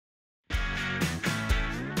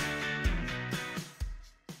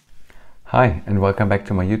Hi and welcome back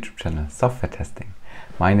to my YouTube channel, Software Testing.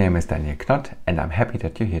 My name is Knott and I'm happy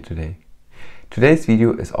that you're here today. Today's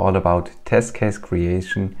video is all about test case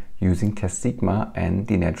creation using Testsigma and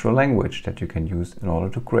the natural language that you can use in order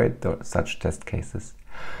to create such test cases.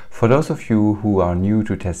 For those of you who are new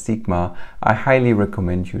to Testsigma, I highly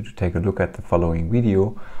recommend you to take a look at the following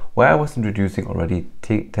video where I was introducing already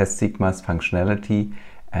Testsigma's functionality,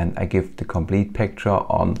 and I give the complete picture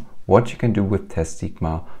on what you can do with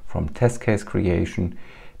Testsigma from test case creation,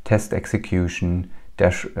 test execution,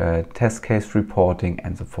 test case reporting,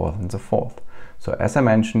 and so forth and so forth. So as I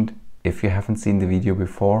mentioned, if you haven't seen the video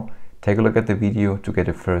before, take a look at the video to get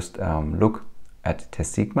a first look at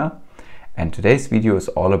Testsigma. And today's video is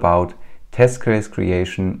all about test case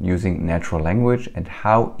creation using natural language and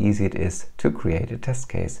how easy it is to create a test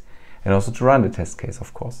case and also to run the test case,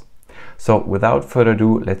 of course. So without further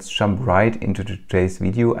ado, let's jump right into today's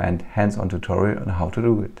video and hands-on tutorial on how to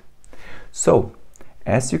do it. So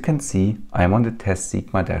as you can see, I'm on the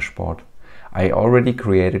Testsigma dashboard. I already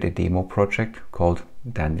created a demo project called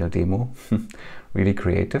Daniel Demo, really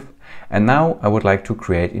creative. And now I would like to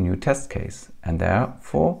create a new test case, and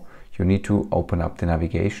therefore you need to open up the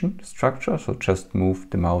navigation structure. So just move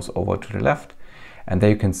the mouse over to the left, and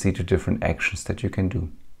there you can see the different actions that you can do.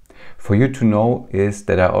 For you to know is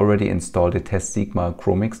that I already installed a Testsigma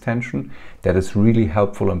Chrome extension that is really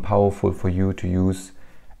helpful and powerful for you to use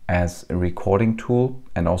as a recording tool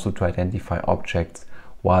and also to identify objects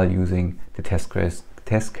while using the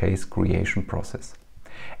test case creation process.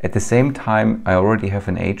 At the same time, I already have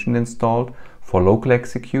an agent installed for local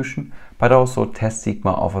execution, but also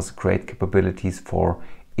Testsigma offers great capabilities for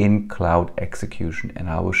in-cloud execution, and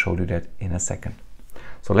I will show you that in a second.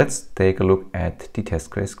 So let's take a look at the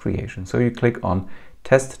test case creation. So you click on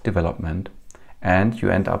test development and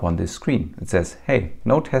you end up on this screen. It says, hey,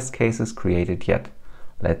 no test cases created yet.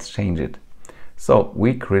 Let's change it. So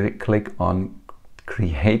we click on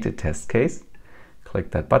create a test case,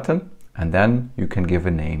 click that button, and then you can give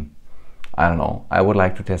a name. I don't know, I would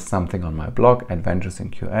like to test something on my blog, Adventures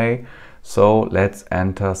in QA. So let's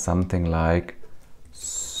enter something like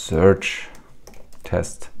search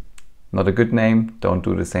test. Not a good name, don't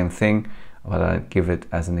do the same thing, but I'll give it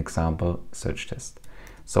as an example, search test.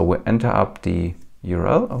 So we enter up the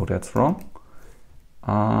URL. Oh, that's wrong.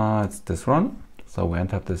 It's this one. So we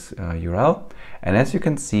enter up this URL. And as you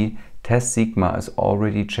can see, Testsigma is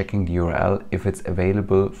already checking the URL if it's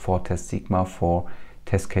available for Testsigma for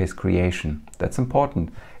test case creation. That's important.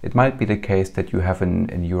 It might be the case that you have an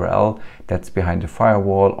URL that's behind a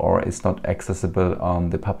firewall or is not accessible on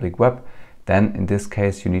the public web. Then in this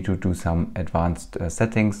case, you need to do some advanced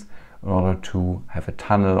settings in order to have a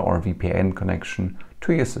tunnel or VPN connection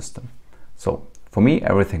to your system. So for me,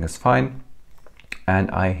 everything is fine. And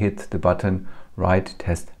I hit the button Write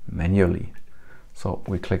Test Manually. So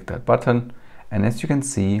we click that button. And as you can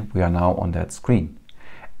see, we are now on that screen.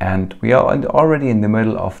 And we are already in the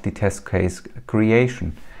middle of the test case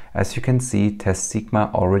creation. As you can see,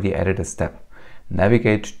 Testsigma already added a step.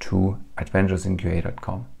 Navigate to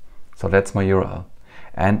adventuresinqa.com. So that's my URL.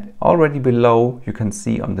 And already below, you can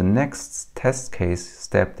see on the next test case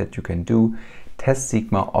step that you can do,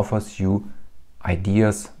 Testsigma offers you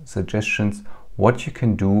ideas, suggestions, what you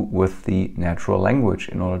can do with the natural language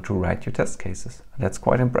in order to write your test cases. That's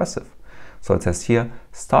quite impressive. So it says here,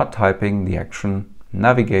 start typing the action,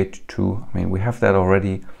 navigate to, I mean, we have that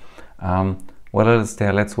already. What else is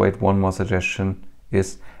there? Let's wait. One more suggestion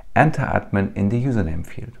is enter admin in the username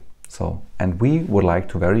field. So, and we would like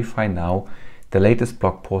to verify now the latest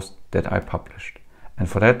blog post that I published. And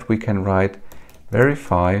for that, we can write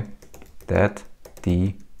verify that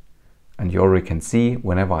the, and you already can see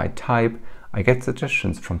whenever I type, I get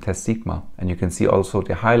suggestions from Testsigma. And you can see also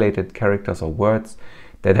the highlighted characters or words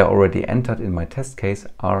that are already entered in my test case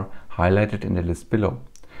are highlighted in the list below.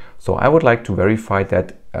 So I would like to verify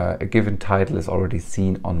that a given title is already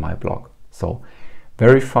seen on my blog. So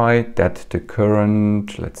verify that the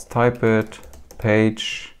current, let's type it,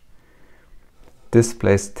 page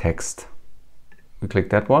displays text. We click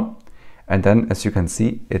that one. And then as you can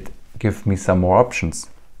see, it gives me some more options.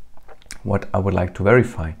 What I would like to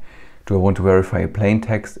verify. Do I want to verify a plain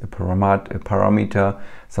text, a parameter,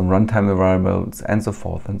 some runtime variables, and so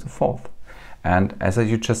forth and so forth. And as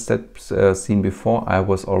you just seen before, I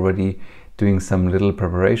was already doing some little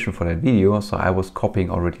preparation for that video. So I was copying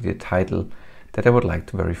already the title that I would like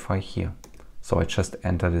to verify here. So I just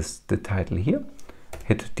enter the title here,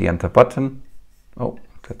 hit the enter button. Oh,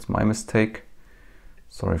 that's my mistake.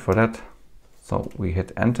 Sorry for that. So we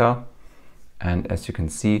hit enter. And as you can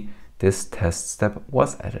see, this test step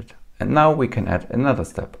was added. And now we can add another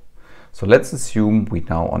step. So let's assume we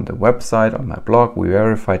now on the website, on my blog, we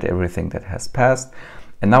verified everything that has passed.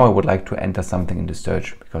 And now I would like to enter something in the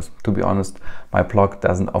search, because to be honest, my blog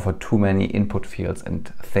doesn't offer too many input fields and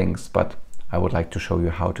things, but I would like to show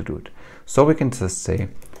you how to do it. So we can just say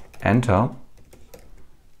enter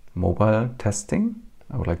mobile testing.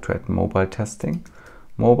 I would like to add mobile testing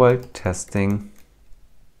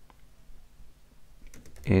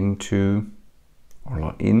into,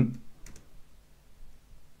 or in.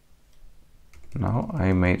 Now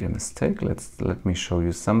I made a mistake. Let me show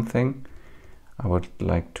you something. I would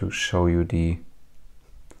like to show you the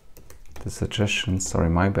suggestions. Sorry,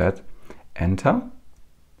 my bad. Enter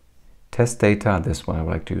test data. This one I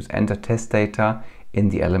would like to use. Enter test data in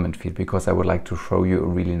the element field, because I would like to show you a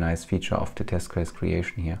really nice feature of the test case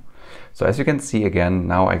creation here. So as you can see again,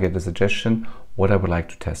 now I get a suggestion what I would like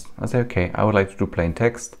to test. I say, okay, I would like to do plain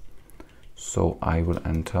text. So I will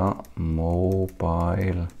enter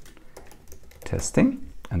mobile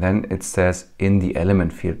testing, and then it says in the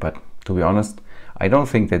element field. But to be honest, I don't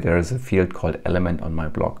think that there is a field called element on my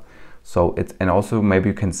blog. So it's, and also maybe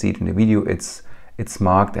you can see it in the video, it's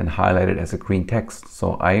marked and highlighted as a green text.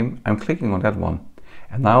 So I'm clicking on that one,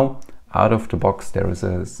 and now out of the box there's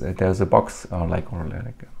a box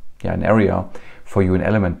an area for you, an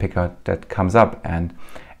element picker that comes up. And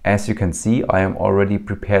as you can see, I am already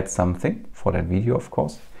prepared something for that video, of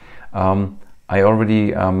course. I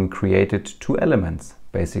already created two elements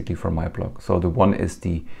basically from my blog. So the one is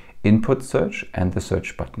the input search and the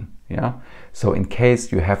search button. Yeah. So in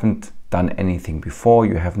case you haven't done anything before,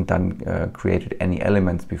 you haven't done created any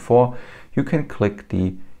elements before, you can click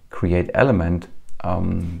the create element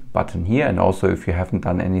button here. And also if you haven't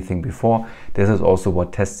done anything before, this is also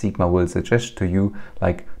what Testsigma will suggest to you,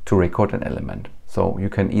 like to record an element. So you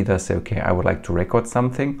can either say, okay, I would like to record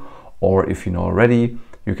something, or if you know already,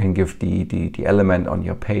 you can give the element on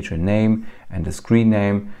your page a name and a screen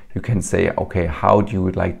name. You can say, okay, how do you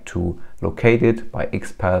would like to locate it by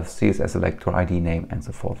XPath, CSS selector, ID name, and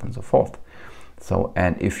so forth and so forth. So,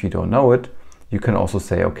 and if you don't know it, you can also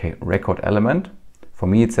say, okay, record element. For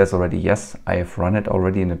me, it says already, yes, I have run it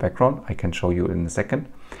already in the background. I can show you in a second.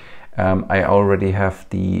 I already have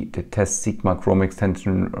the Testsigma Chrome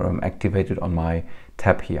extension activated on my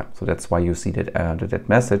tab here. So that's why you see that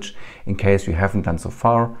message. In case you haven't done so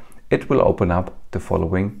far, it will open up the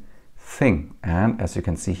following thing. And as you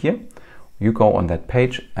can see here, you go on that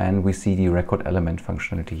page and we see the record element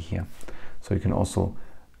functionality here. So you can also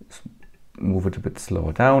move it a bit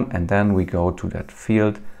slower down, and then we go to that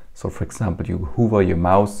field. So for example, you hover your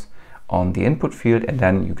mouse on the input field, and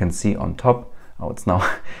then you can see on top, oh, it's now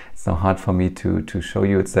hard for me to show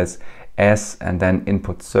you. It says as and then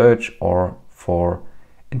input search, or for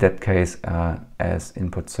in that case as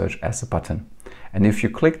input search as a button. And if you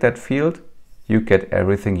click that field, you get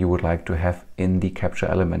everything you would like to have in the capture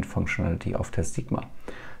element functionality of Testsigma.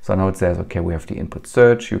 So now it says, okay, we have the input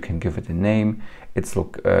search, you can give it a name, it's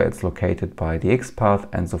located by the XPath,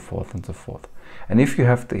 and so forth and so forth. And if you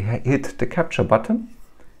have to hit the capture button,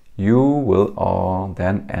 you will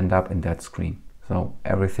then end up in that screen. So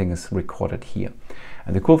everything is recorded here.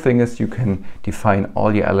 And the cool thing is you can define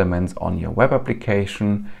all your elements on your web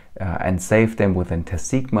application and save them within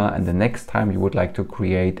Testsigma. And the next time you would like to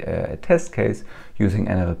create a test case using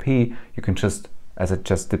NLP, you can just, as I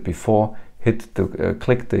just did before, hit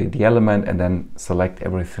click the element and then select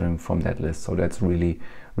everything from that list. So that's really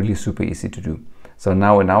super easy to do. So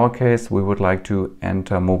now in our case, we would like to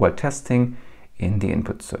enter mobile testing in the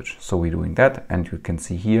input search. So we're doing that, and you can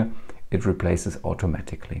see here it replaces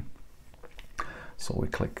automatically. So we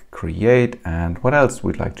click create, and what else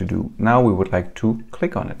we'd like to do? Now we would like to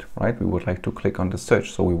click on it, right? We would like to click on the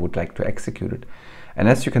search, so we would like to execute it. And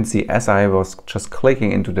as you can see, as I was just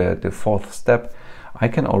clicking into the fourth step, I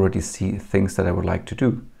can already see things that I would like to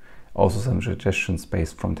do. Also some suggestions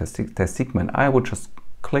based from Testsigma, and I would just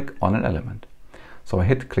click on an element. So I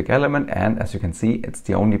hit click element, and as you can see, it's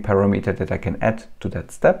the only parameter that I can add to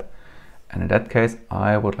that step. And in that case,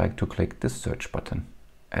 I would like to click the search button.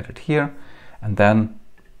 Add it here, and then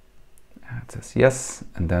it says yes,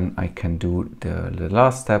 and then I can do the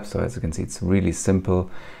last step. So as you can see, it's really simple,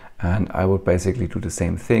 and I would basically do the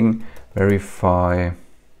same thing. Verify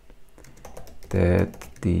that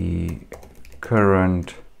the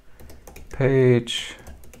current page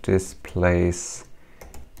displays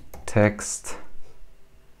text.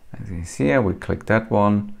 As you see here, we click that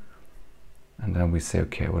one, and then we say,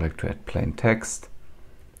 okay, I would like to add plain text,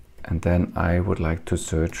 and then I would like to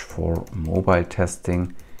search for mobile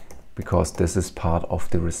testing, because this is part of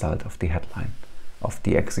the result of the headline of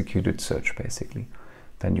the executed search basically.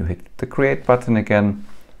 Then you hit the create button again,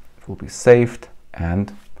 it will be saved,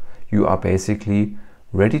 and you are basically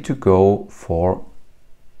ready to go for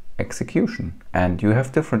execution. And you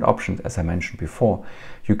have different options, as I mentioned before.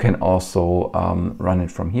 You can also run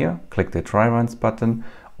it from here, click the try runs button,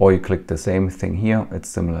 or you click the same thing here, it's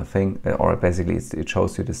similar thing, or basically it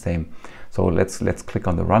shows you the same. So let's click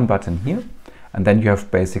on the run button here, and then you have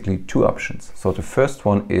basically two options. So the first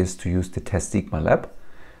one is to use the Testsigma lab,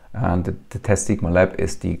 and the Testsigma lab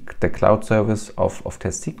is the cloud service of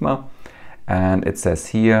Testsigma. And it says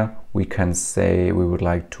here we can say we would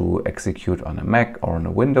like to execute on a Mac or on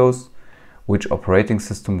a Windows, which operating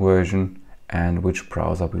system version, and which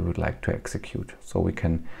browser we would like to execute. So we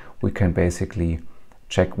can basically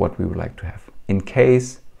check what we would like to have. In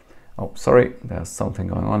case, oh sorry, there's something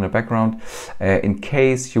going on in the background. In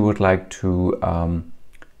case you would like to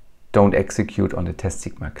don't execute on the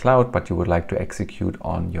Testsigma cloud, but you would like to execute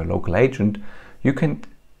on your local agent, you can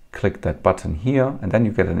click that button here, and then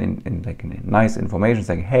you get a nice information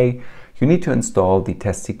saying, hey, you need to install the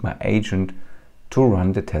Testsigma agent to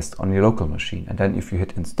run the test on your local machine. And then if you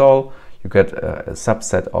hit install, you get a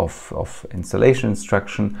subset of installation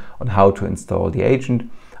instruction on how to install the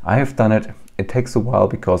agent. I have done it. It takes a while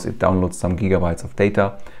because it downloads some gigabytes of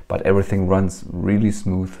data, but everything runs really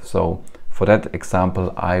smooth. So for that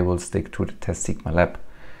example, I will stick to the Testsigma lab.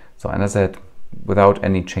 So, and as I said, without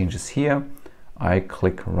any changes here, I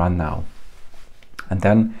click run now. And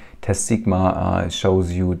then Testsigma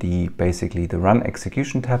shows you basically the run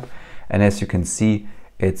execution tab. And as you can see,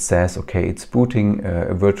 it says, okay, it's booting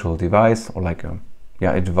a virtual device, or like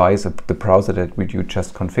a device, the browser that you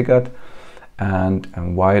just configured.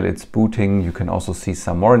 And while it's booting, you can also see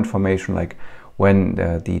some more information, like when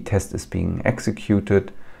the test is being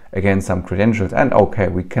executed, again, some credentials, and okay,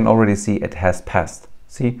 we can already see it has passed.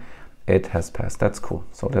 See, it has passed. That's cool.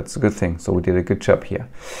 So that's a good thing. So we did a good job here.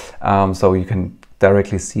 So you can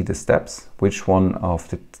directly see the steps, which one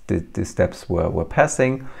of the steps were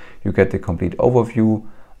passing. You get the complete overview.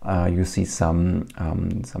 You see some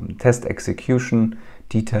test execution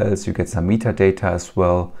details. You get some metadata as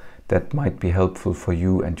well that might be helpful for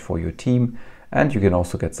you and for your team. And you can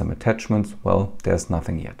also get some attachments. Well, there's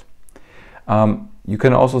nothing yet. You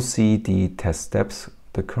can also see the test steps,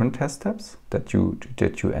 the current test steps that you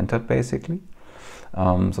entered basically.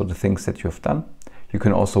 So the things that you have done. You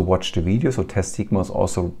can also watch the video. So Testsigma is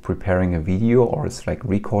also preparing a video, or it's like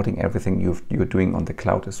recording everything you're doing on the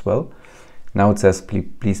cloud as well. Now it says,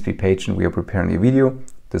 please be patient, we are preparing a video.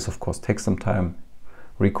 This of course takes some time,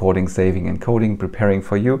 recording, saving, encoding, preparing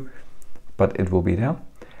for you, but it will be there.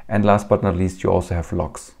 And last but not least, you also have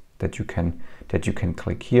logs that you can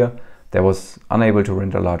click here. There was unable to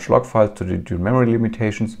render large log files due to memory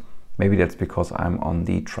limitations. Maybe that's because I'm on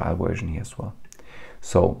the trial version here as well.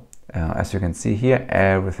 So as you can see here,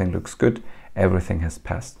 everything looks good. Everything has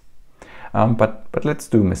passed. But let's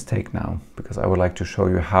do a mistake now, because I would like to show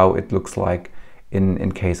you how it looks like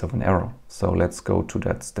in case of an error. So let's go to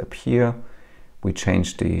that step here. We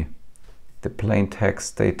change the plain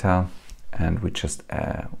text data, and we just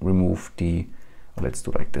remove let's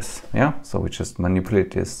do like this. Yeah. So we just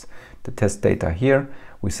manipulate the test data here.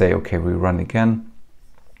 We say, okay, we run again.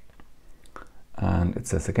 And it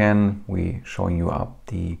says again, we showing you up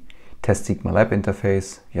the Testsigma lab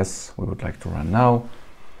interface. Yes, we would like to run now.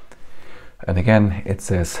 And again, it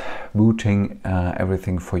says booting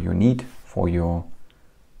everything for your need, for your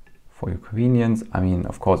convenience. I mean,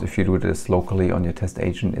 of course, if you do this locally on your test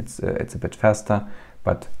agent, it's a bit faster,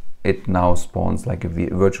 but it now spawns like a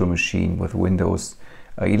virtual machine with Windows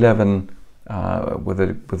 11,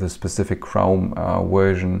 with a specific Chrome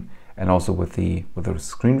version, and also with the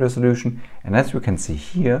screen resolution. And as you can see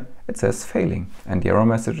here, it says failing, and the error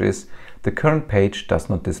message is the current page does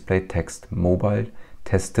not display text mobile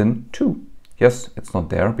testin 2. Yes, it's not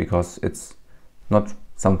there because it's not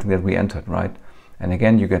something that we entered, right? And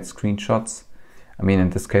again, you get screenshots. I mean,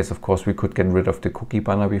 in this case, of course, we could get rid of the cookie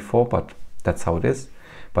banner before, but that's how it is.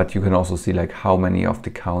 But you can also see like how many of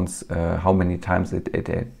the counts, how many times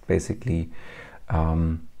it basically,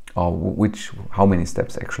 how many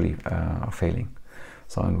steps actually are failing.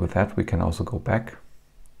 So, and with that, we can also go back.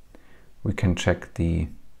 We can check the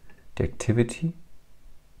activity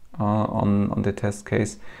on the test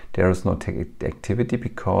case. There is no activity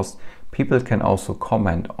because people can also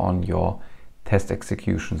comment on your test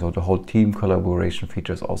execution. So the whole team collaboration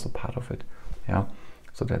feature is also part of it. Yeah,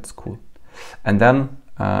 so that's cool. And then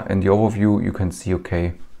in the overview, you can see,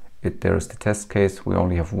 okay, there is the test case. We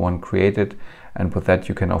only have one created. And with that,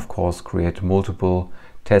 you can, of course, create multiple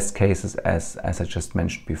test cases as I just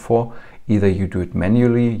mentioned before. Either you do it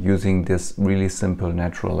manually using this really simple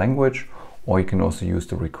natural language, or you can also use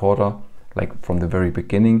the recorder like from the very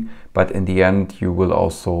beginning, but in the end you will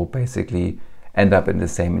also basically end up in the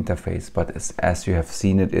same interface. But as you have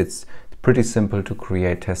seen it, it's pretty simple to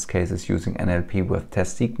create test cases using NLP with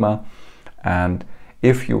Testsigma. And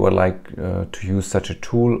if you would like to use such a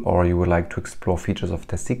tool, or you would like to explore features of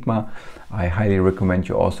Testsigma, I highly recommend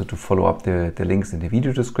you also to follow up the links in the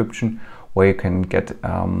video description, where you can get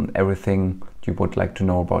everything you would like to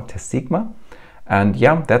know about Testsigma. And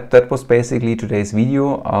yeah, that was basically today's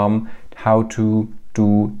video, how to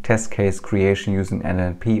do test case creation using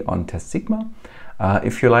NLP on Testsigma.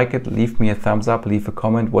 If you like it, leave me a thumbs up, leave a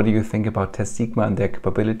comment. What do you think about Testsigma and their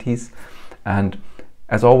capabilities? And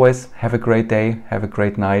as always, have a great day, have a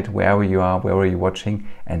great night, wherever you are, wherever you're watching,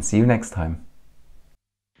 and see you next time.